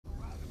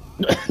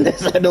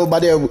That's I know my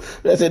damn.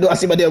 That's no. I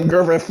see my damn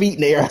girlfriend feet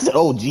in there. I said,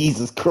 "Oh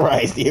Jesus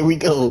Christ, here we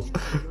go."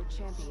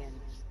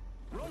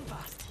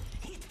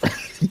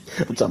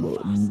 I'm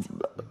talking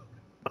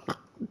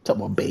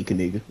about bacon,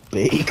 nigga.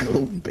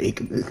 Bacon,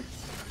 nigga.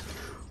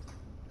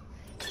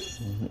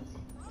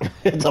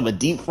 I'm talking about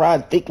deep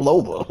fried thick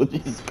lobo.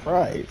 Jesus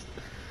Christ.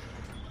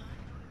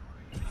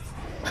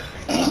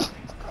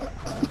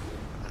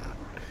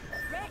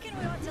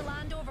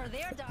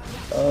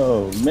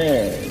 Oh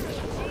man.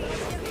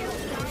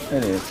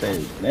 That didn't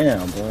say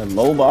damn boy.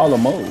 Low ball or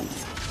mode.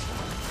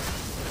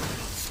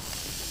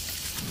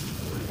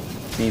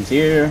 Team's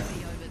here.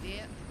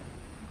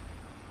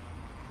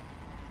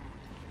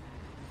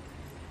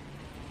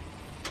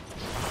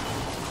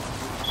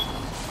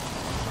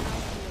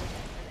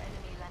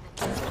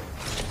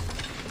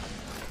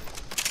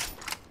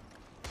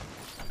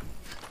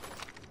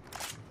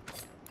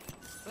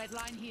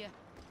 Line here.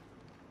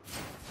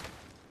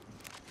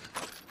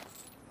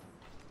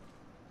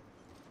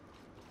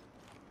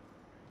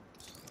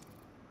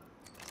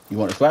 You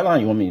want the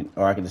flatline? You want me,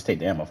 or I can just take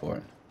the ammo for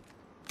it?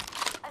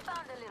 I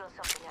found a little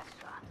something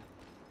extra.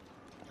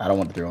 I don't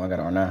want the drill. I got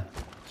an R9,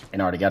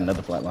 and I already got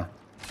another flatline.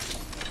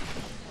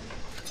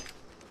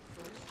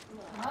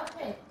 I'll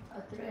take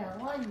a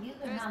 3-on-1. You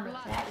can have a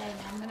flatline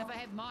ammo. And if I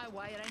have my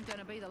way, it ain't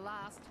gonna be the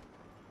last.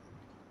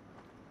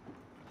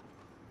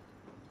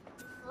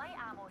 Light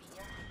ammo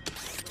here.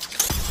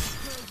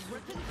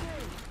 Heavy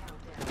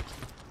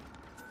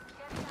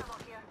ammo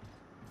here.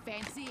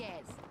 Fancy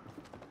as.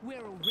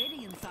 We're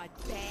already inside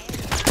bad.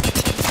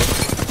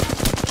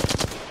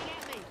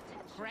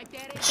 Crack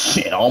that in.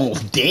 Shit,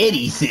 almost dead,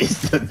 he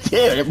says.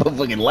 Damn, that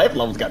motherfucking life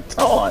levels got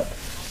taught.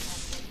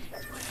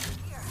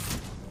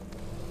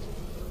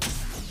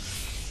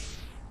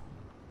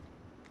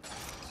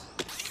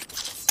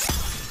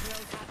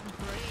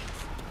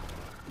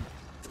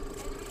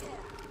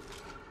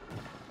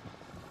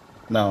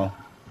 No.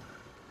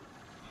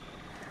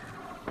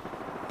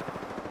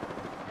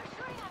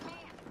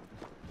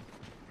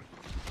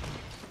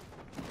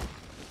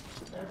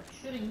 They're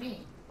shooting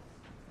me.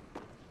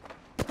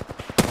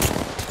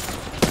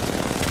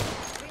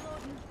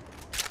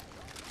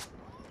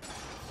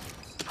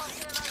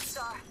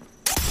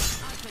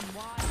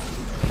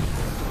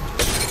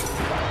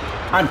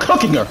 I'm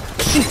cooking her.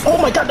 Oh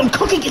my god, I'm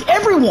cooking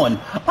everyone.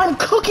 I'm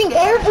cooking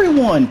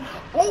everyone.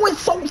 Oh, it's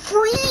so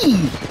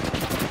free.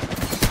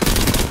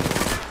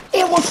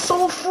 It was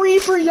so free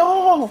for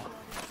y'all.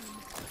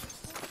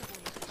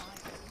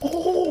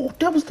 Oh,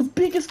 that was the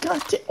biggest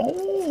goddamn.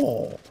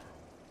 Oh.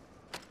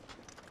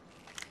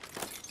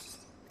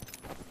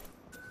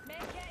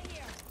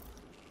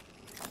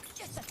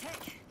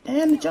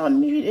 Damn, did y'all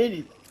need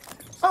it?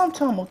 I'm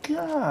talking about,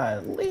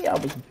 golly, I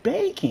was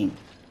baking.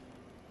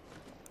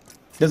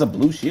 There's a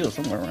blue shield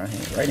somewhere around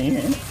here, right in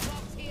here.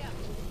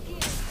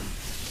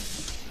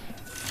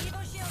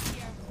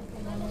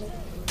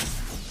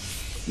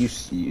 You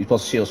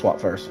supposed to shield swap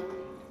first.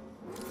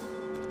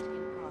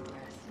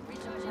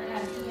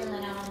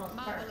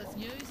 Marvelous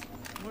news.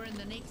 We're in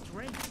the next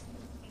ring.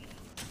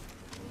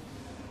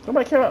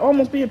 Somebody care about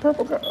almost being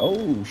purple car.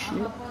 Oh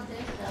shit.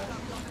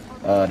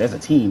 There's a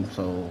team,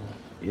 so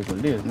it's what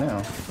it is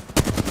now.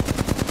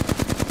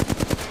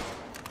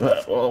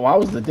 But why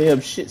was the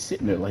damn shit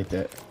sitting there like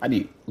that? I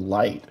need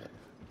light.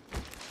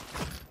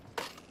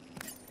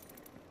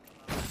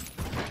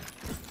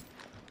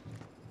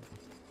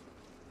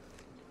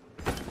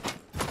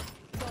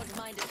 Don't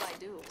mind if I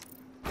do.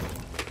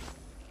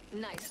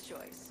 Nice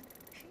choice.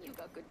 You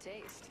got good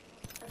taste.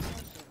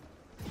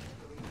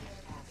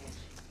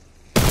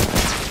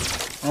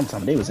 I'm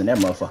telling you, they was in that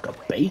motherfucker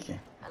baking.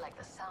 I like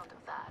the sound of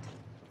that.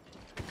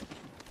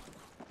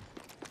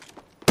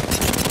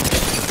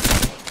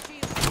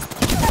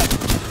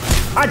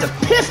 I just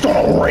pissed on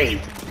a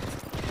wraith.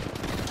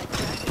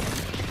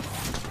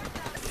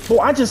 Boy,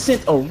 I just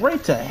sent a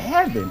wraith to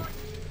heaven.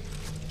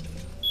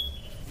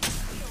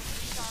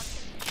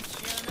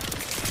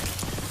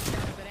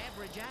 But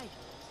average, eh?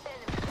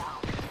 Enemy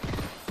down.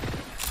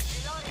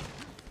 Reloading.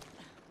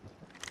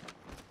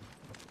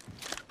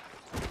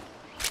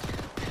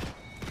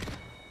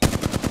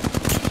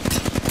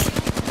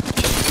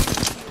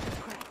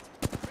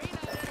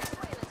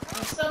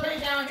 There's somebody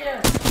down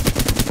here.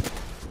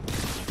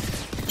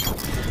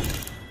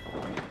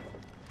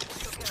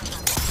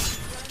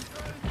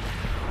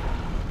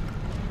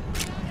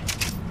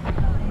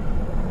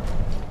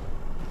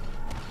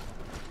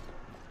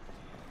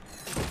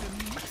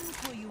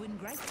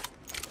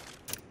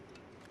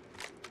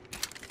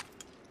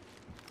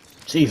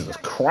 Jesus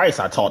Christ,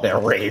 I taught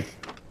that wraith.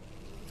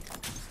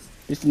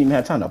 Just didn't even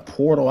have time to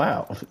portal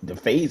out, to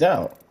phase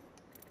out.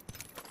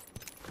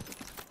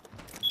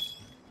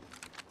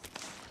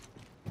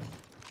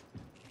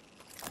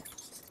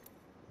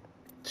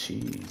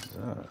 Jesus.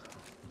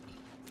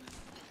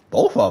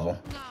 Both of them.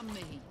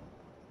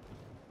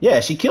 Yeah,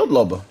 she killed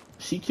Loba.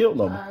 She killed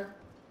Loba.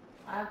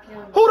 I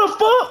killed him. Who the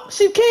fuck?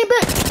 She came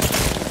back.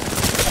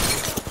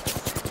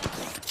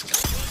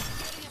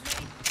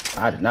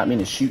 I did not mean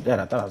to shoot that.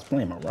 I thought I was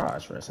playing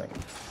Mirage for a second.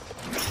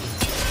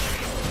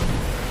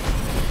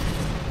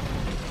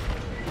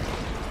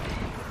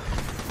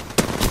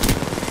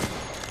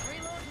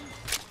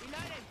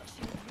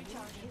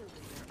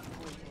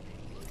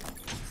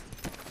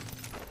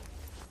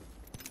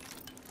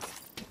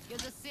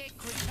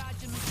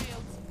 Recharging my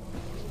shields.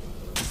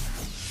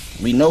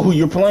 We know who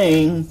you're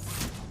playing.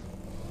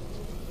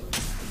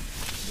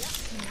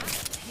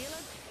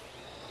 Healing.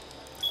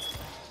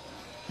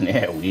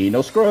 Yeah, we ain't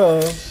no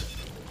scrubs.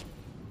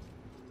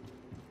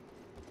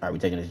 Alright, we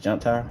taking this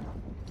jump tower?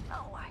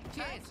 Oh, why,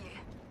 thank Cheers.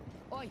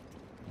 you. Oi,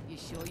 you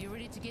sure you're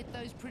ready to get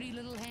those pretty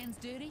little hands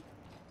dirty?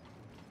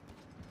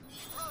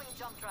 Throwing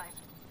jump drive.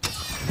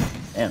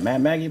 Damn,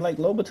 Mad Maggie like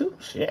Loba too?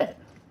 Shit.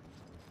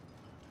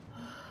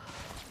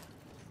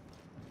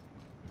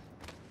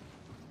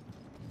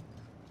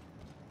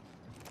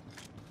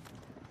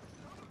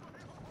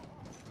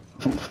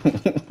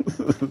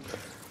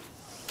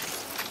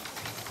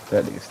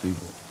 That nigga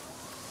stupid.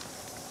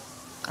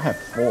 I have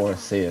 4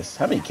 assists.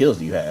 How many kills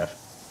do you have?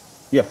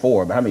 You have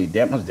 4, but how much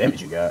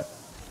damage you got?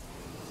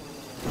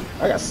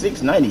 I got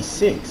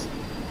 696.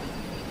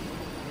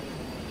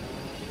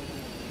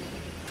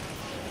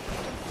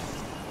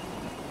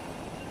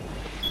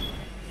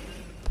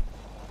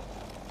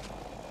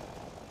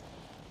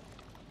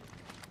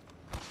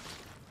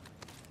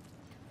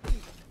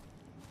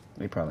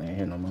 They probably ain't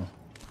here no more.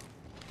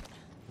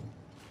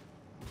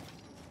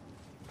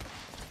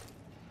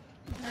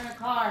 In a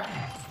car.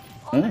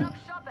 Open up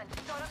shop and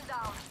shut them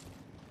down.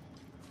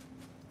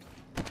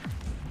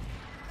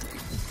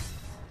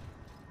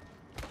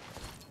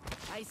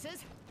 Aces,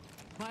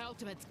 my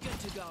ultimate's good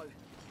to go.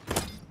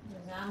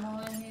 There's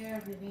ammo in here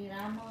if you need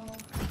ammo.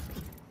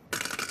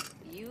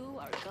 You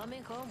are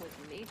coming home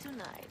with me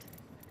tonight.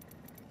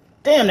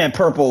 Damn that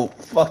purple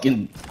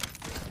fucking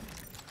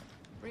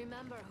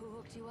Remember who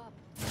hooked you up.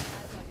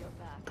 I've got your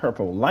back.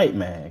 purple light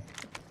mag.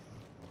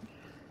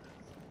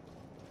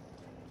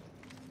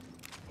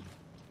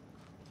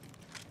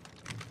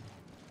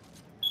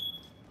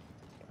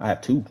 I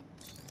have 2.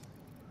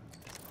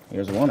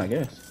 Here's 1, I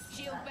guess.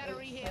 Shield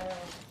battery here.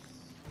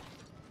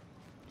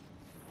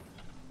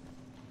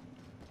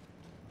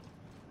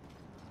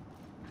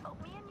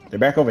 Help me in your They're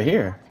back over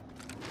here.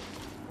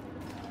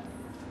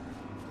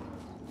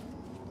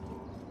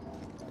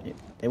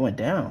 They went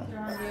down. They're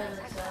on the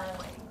other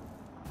side.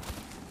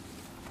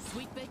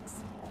 Sweet Bix.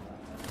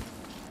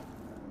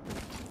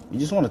 You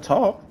just want to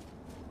talk.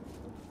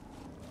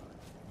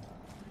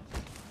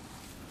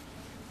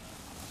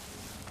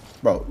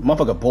 Bro,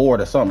 motherfucker bored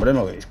or something, but them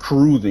motherfuckers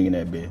cruising in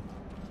that bit.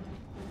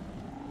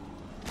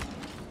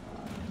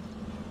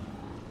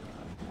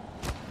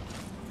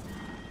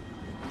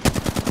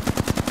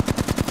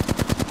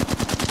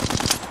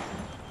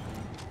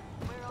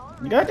 We're all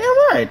You goddamn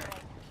right.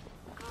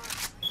 good.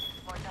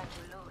 More time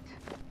to loot.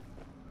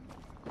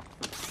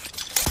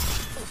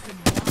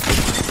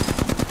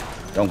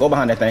 Don't go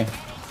behind that thing.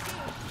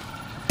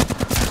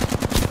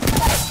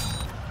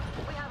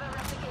 We have a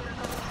replicator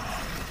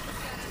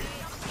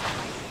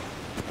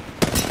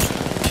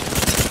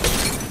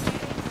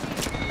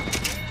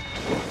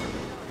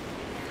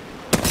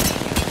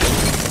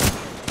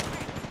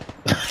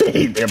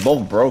going. They're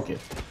both broken.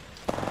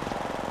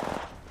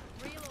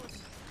 Reload.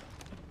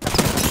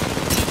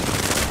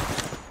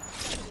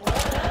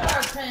 What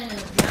are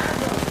things?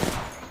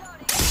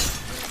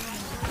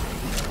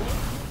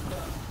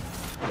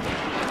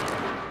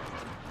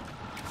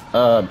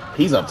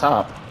 He's up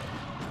top. That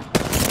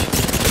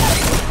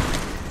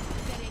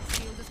X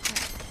shield is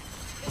cracked.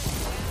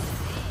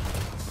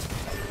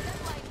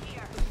 Light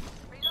here.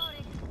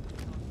 Reloading.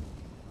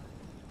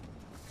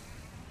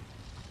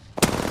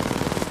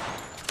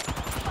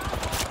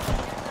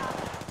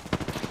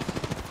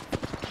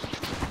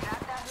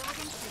 Grab that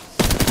hooligan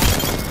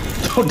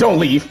too. Don't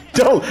leave.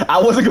 Don't. I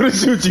wasn't gonna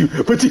shoot you,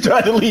 but you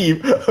tried to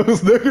leave. I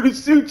was not gonna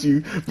shoot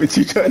you, but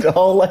you tried to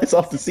haul lights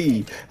off the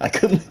scene. I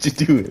couldn't let you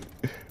do it.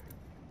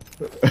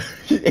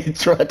 He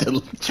tried to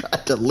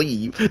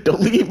leave.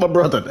 Don't leave my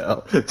brother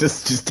now.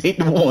 Just take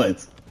the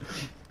ones.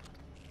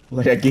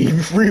 Like I gave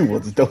you free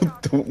ones.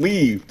 Don't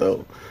leave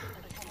though.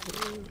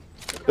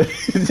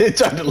 They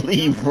tried to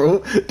leave,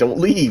 bro. Don't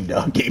leave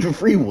now. I gave you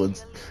free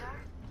ones.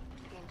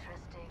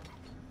 Interesting.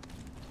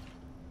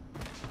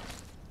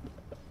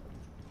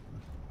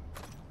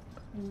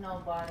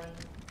 Nobody.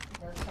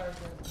 That's her.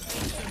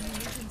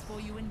 Munitions for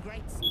you in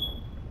grates.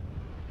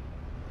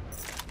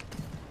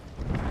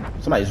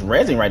 Somebody's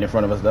rezzing right in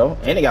front of us though,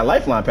 and they got a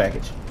lifeline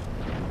package.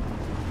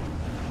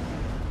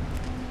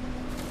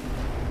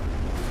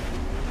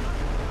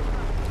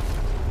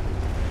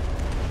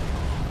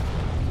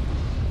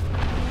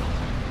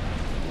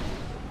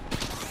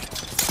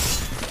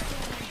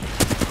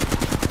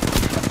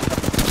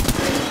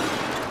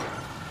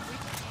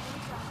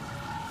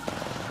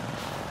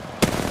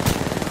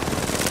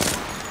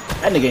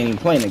 That nigga ain't even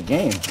playing the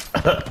game.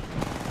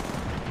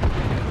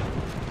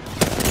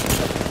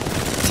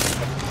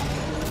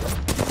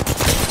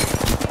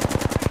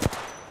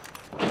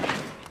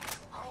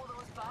 All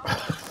those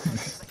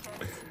barrels.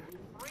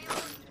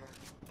 Reload.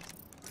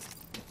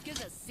 Give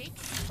us 6.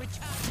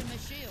 Recharging my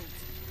shields.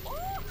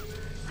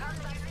 Turn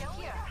back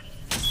here.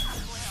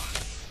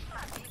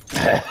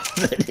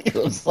 He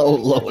was so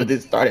low and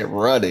it started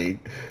running.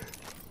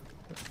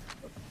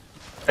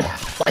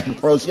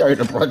 Like, bro, she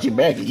already brought you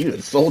back and you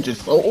done sold your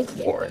soul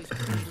for it. Those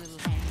pretty little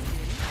hands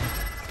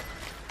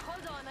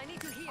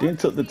Then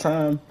took the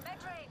time.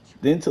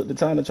 Then took the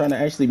time to try to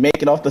actually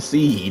make it off the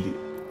seed.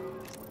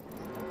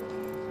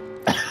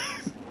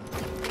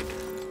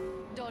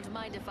 Don't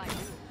mind if I do.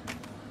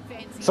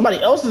 Fancy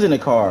Somebody else is in the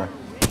car.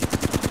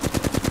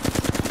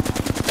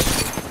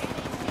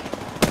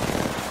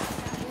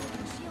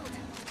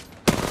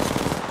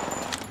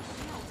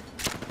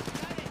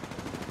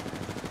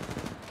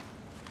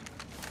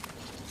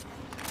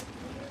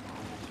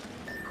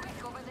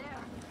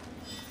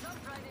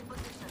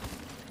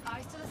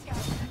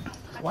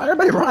 Why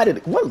everybody riding?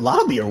 What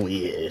lobby are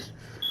we in?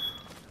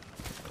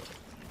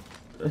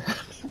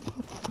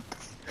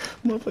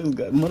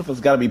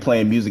 Motherfuckers gotta be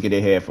playing music in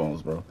their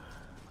headphones, bro.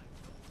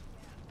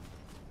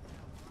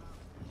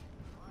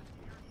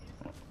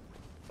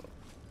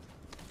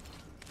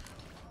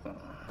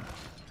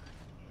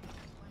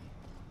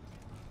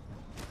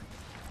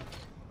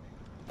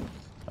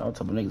 All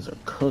type of niggas are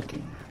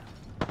cooking.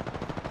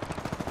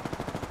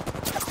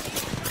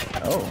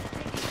 Oh.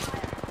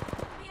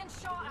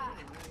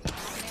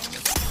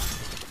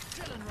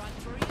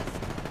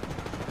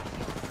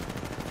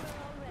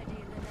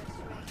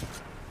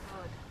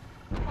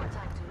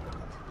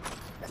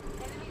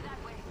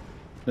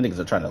 The niggas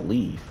are trying to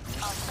leave.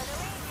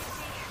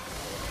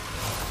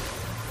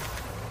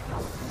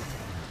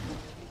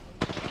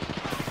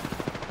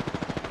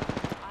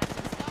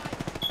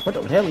 What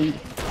the hell are you?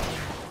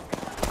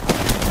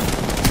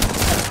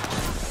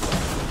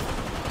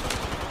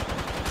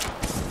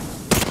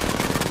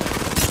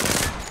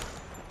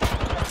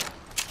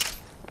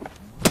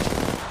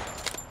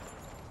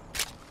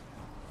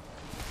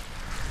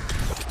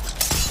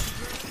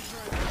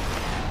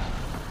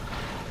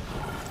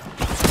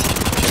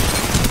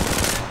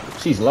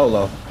 She's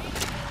low.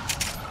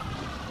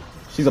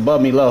 She's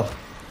above me low.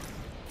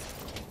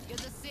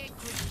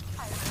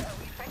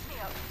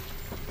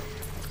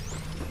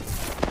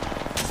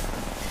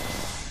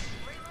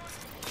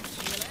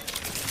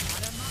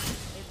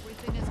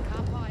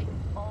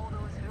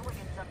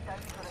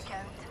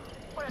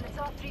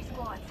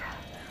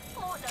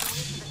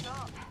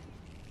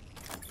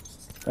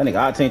 That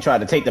nigga Octane tried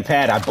to take the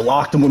pad. I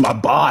blocked him with my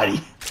body.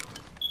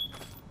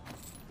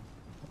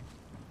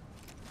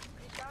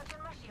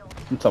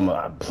 I'm talking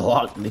about I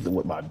blocked nigga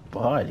with my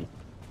body.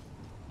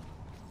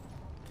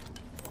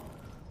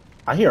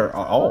 I hear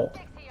all.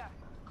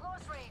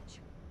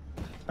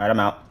 Alright, I'm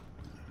out.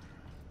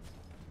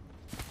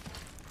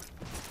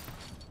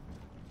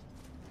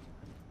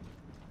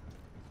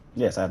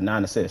 Yes, I have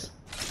 9 assists.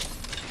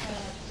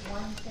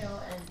 1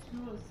 kill and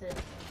 2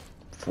 assists.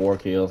 4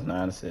 kills,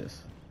 9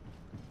 assists.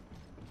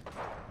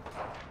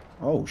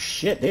 Oh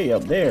shit, they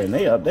up there and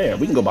they up there.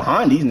 We can go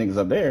behind these niggas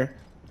up there.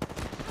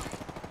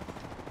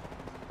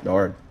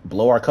 Or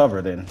blow our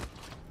cover then.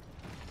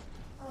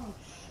 Oh,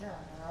 shut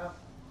up.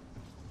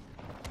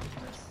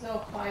 We're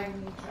still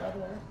fighting each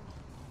other.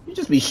 You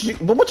just be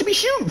shooting. But what you be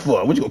shooting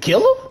for? Would you go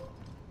kill him?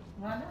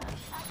 Why not?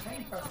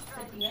 I'm for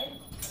 58.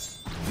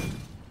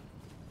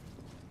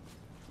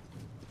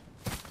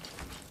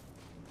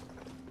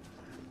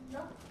 No,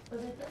 but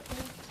it's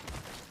okay.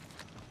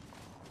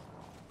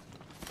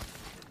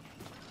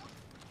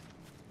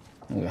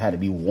 There had to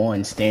be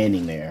one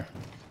standing there.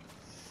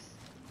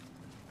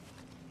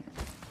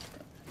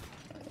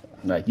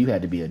 Like, you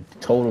had to be a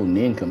total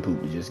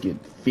nincompoop to just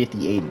get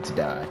 50-80 to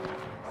die.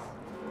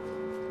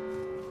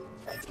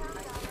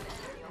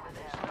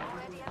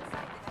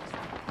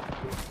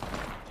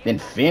 Then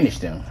finish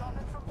them.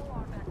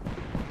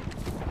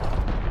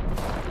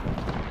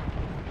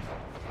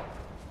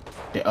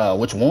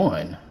 Which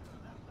one?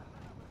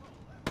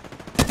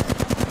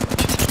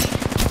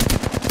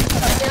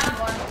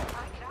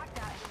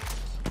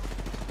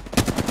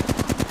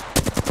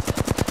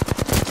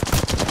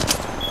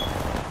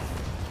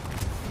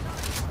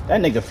 That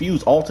nigga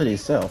fuse altered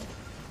himself.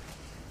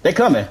 They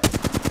coming.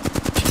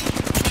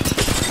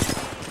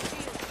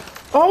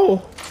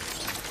 Oh.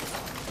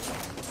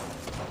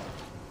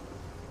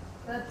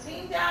 The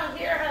team down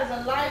here has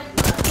a lifeline.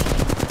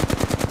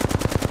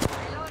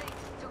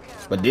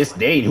 But this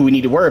date, who we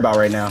need to worry about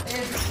right now? It's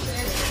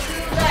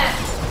 2 left.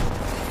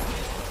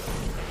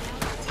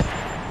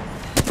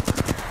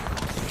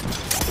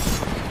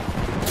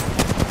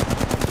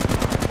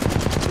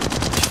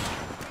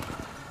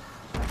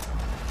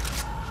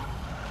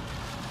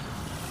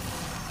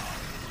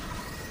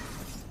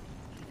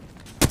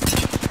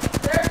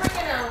 They're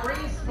bringing a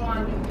respawn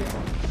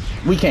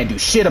here. We can't do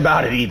shit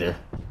about it either.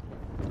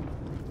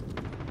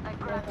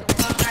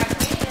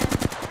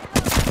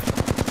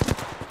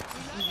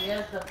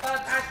 Yes, the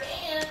fuck I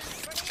can.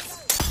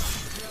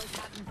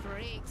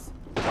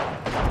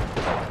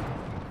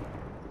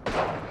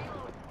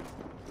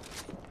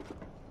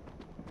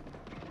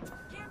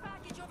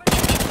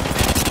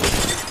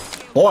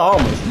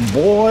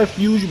 Boy,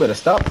 Fuse, you better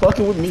stop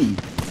fucking with me.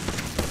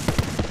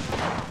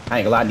 I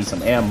ain't gonna lie, I need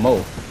some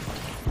ammo.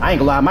 I ain't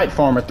gonna lie, I might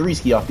farm a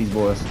 3-ski off these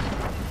boys.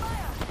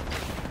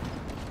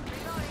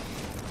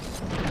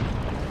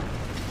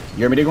 You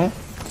hear me, they going?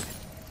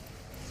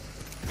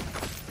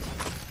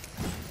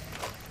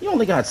 You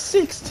only got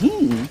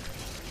 16.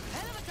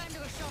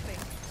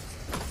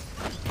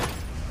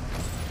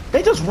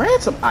 They just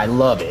ransom. I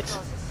love it.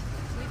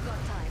 We've got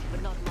time,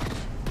 but not much.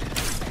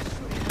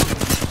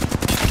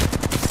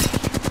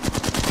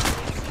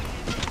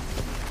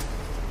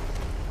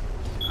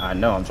 I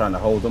know. I'm trying to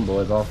hold them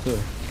boys off too.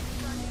 We've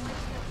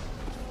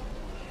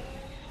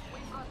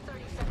got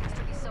 30 seconds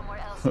to be somewhere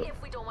else if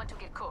we don't want to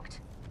get cooked.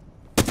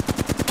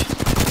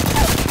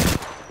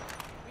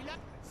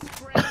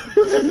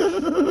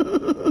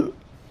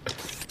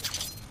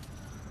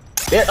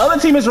 That other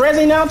team is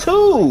rezzing now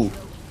too.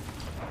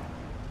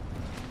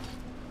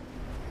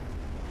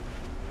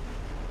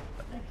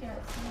 I can't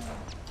see.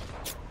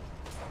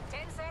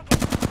 10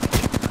 seconds.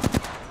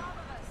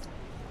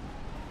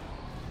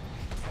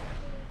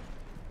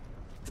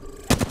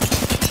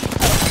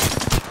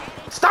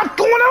 Stop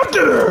going out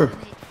there.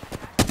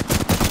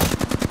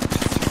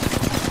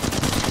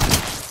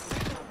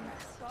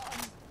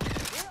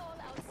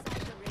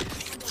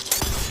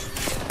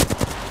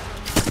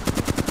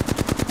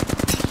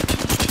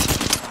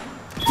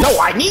 No,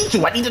 I need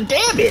to. I need the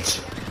damage.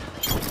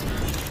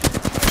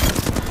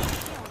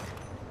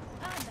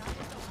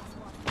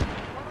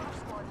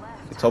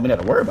 They told me not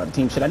to worry about the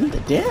team shit. I need the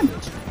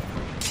damage.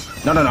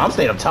 No, I'm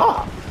staying up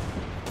top.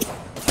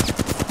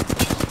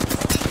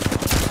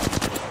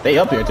 They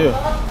up here too.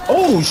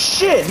 Oh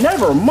shit!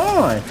 Never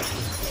mind.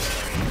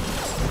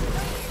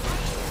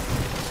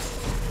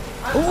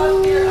 I'm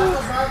up here, I'm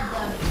above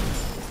them.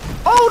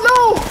 Oh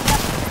no!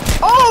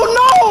 Oh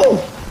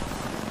no!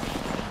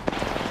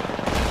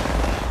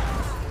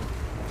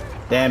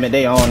 Damn it,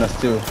 they on us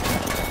too.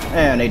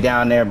 Man, they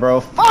down there, bro.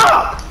 Fuck!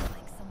 Like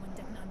someone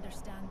didn't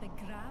understand the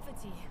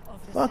gravity of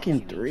the Fucking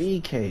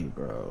situation. 3K,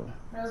 bro.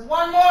 There's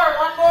one more.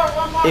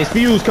 It's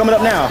Fuse coming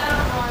up now.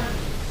 Down one.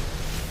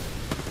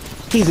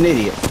 He's an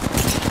idiot. I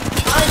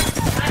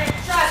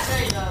didn't shot.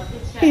 There you go.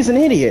 Good shot. He's an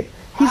idiot.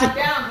 He's I a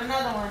downed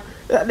another one.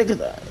 that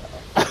nigga's I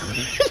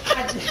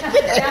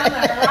down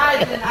the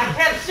horizon. I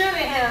kept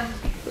shooting him.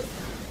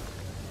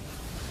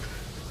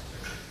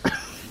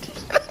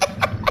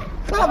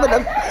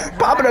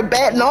 popping a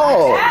bat and I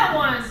all. had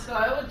one, so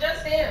it was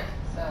just him.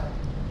 So.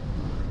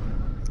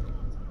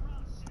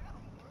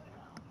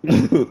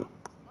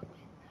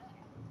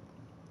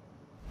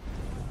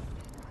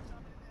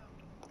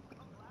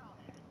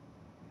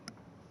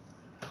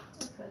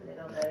 Put it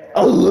over there.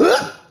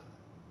 Oh,